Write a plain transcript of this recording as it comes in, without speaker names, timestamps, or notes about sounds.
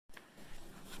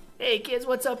Hey kids,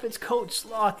 what's up? It's Coach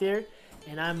Sloth here,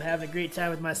 and I'm having a great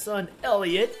time with my son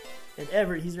Elliot. And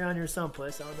Everett, he's around here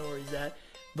someplace. I don't know where he's at.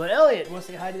 But Elliot, want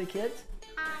to say hi to the kids?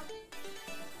 Hi.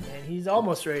 And he's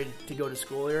almost ready to go to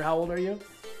school here. How old are you?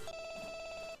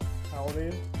 How old are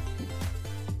you?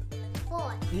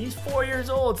 4. He's 4 years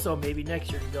old, so maybe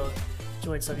next year he can go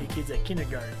join some of you kids at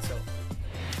kindergarten.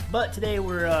 But today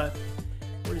we're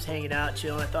just hanging out,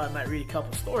 chilling. I thought I might read a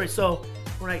couple stories. So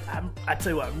I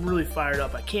tell you what, I'm really fired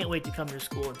up. I can't wait to come to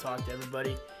school and talk to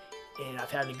everybody. And I've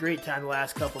had a great time the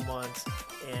last couple months,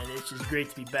 and it's just great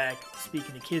to be back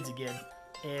speaking to kids again.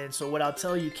 And so what I'll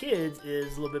tell you kids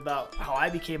is a little bit about how I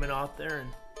became an author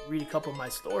and read a couple of my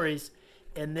stories.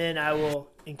 And then I will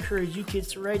encourage you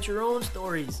kids to write your own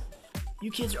stories.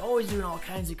 You kids are always doing all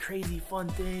kinds of crazy fun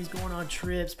things, going on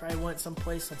trips, probably went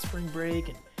someplace on spring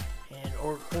break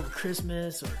or over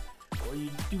Christmas, or you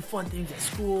do fun things at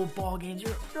school, ball games.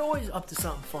 You're always up to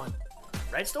something fun.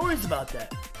 Write stories about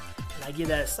that. And I give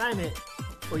that assignment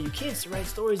for you kids to write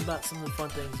stories about some of the fun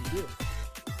things you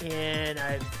do. And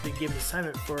I've been giving this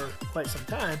assignment for quite some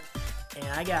time, and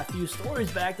I got a few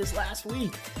stories back this last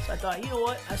week. So I thought, you know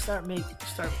what? I should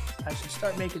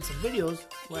start making some videos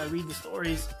where I read the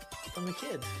stories from the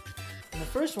kids. And the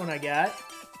first one I got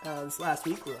this last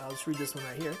week, I'll just read this one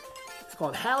right here. It's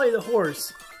called Hally the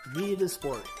Horse Needed a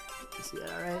Sport. You see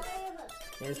that all right?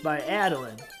 And it's by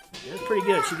Adeline. It was pretty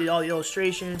good. She did all the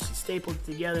illustrations. She stapled it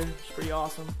together. It's pretty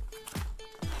awesome.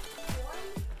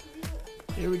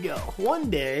 Here we go. One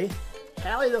day,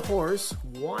 Hally the horse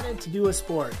wanted to do a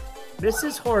sport.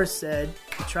 Mrs. Horse said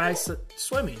to try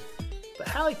swimming, but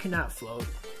Hally could not float,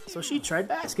 so she tried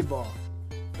basketball.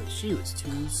 But she was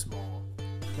too small.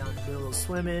 Down to doing a little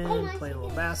swimming, playing a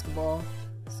little basketball.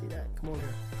 See that? Come on here.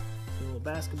 Doing a little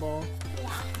basketball.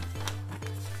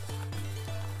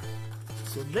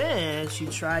 So then she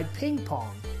tried ping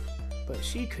pong, but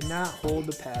she could not hold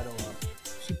the paddle up.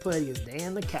 She played against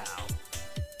Dan the cow.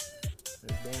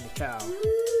 There's Dan the cow.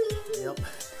 Yep.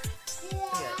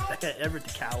 I got Everett the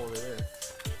cow over there.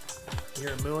 You hear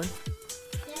him mooing?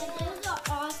 There's an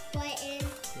off button.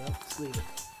 Yep, just leave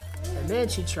it. And then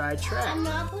she tried track. I'm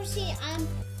not pushing.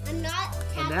 I'm not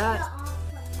tapping the off button.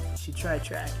 She tried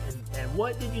track, and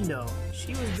what did you know?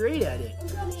 She was great at it.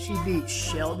 She beat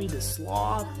Shelby the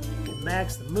sloth, and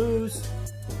Max the moose,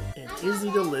 and Izzy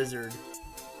the lizard.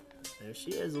 There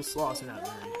she is. Those sloths are not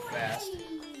very fast.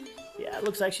 Yeah, it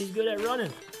looks like she's good at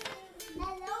running.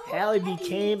 Hally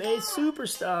became a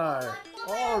superstar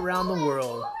all around the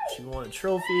world. She won a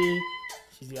trophy.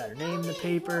 She's got her name in the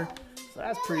paper. So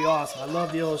that's pretty awesome. I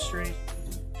love the illustration.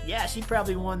 Yeah, she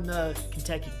probably won the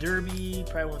Kentucky Derby,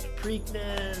 probably won the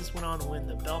Preakness, went on to win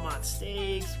the Belmont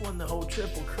Stakes, won the whole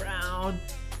Triple Crown.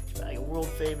 She's like a world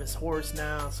famous horse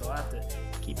now, so I have to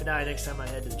keep an eye next time I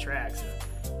head to the track. So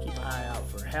keep an eye out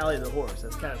for Hally the horse.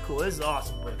 That's kind of cool. This is an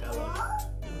awesome book. I love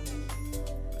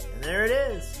it. And there it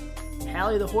is.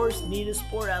 Hally the horse needed a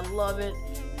sport. I love it.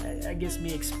 That gets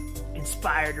me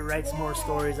inspired to write some more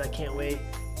stories. I can't wait.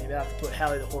 Maybe I'll have to put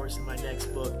Hally the horse in my next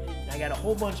book. And I got a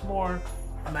whole bunch more.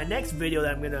 My next video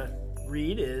that I'm going to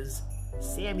read is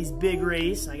Sammy's Big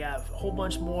Race. I got a whole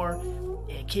bunch more.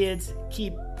 And kids,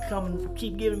 keep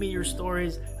giving me your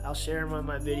stories. I'll share them on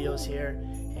my videos here.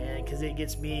 And because it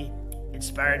gets me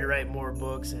inspired to write more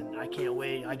books, and I can't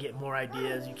wait. I get more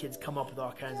ideas. You kids come up with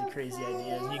all kinds of crazy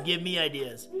ideas, and you give me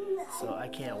ideas, so I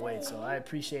can't wait. So I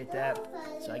appreciate that.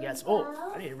 So I got some,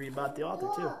 I need to read about the author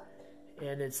too.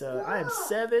 And it's I am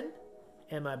 7,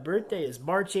 and my birthday is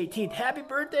March 18th. Happy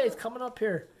birthday! It's coming up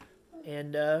here.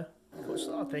 And Coach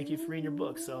Sloth, thank you for reading your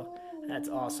book. So that's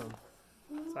awesome.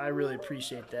 So I really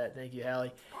appreciate that. Thank you,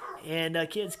 Hally. And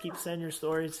kids, keep sending your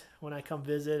stories when I come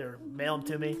visit, or mail them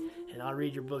to me, and I'll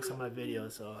read your books on my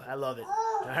videos. So I love it.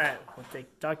 All right,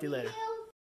 talk to you later.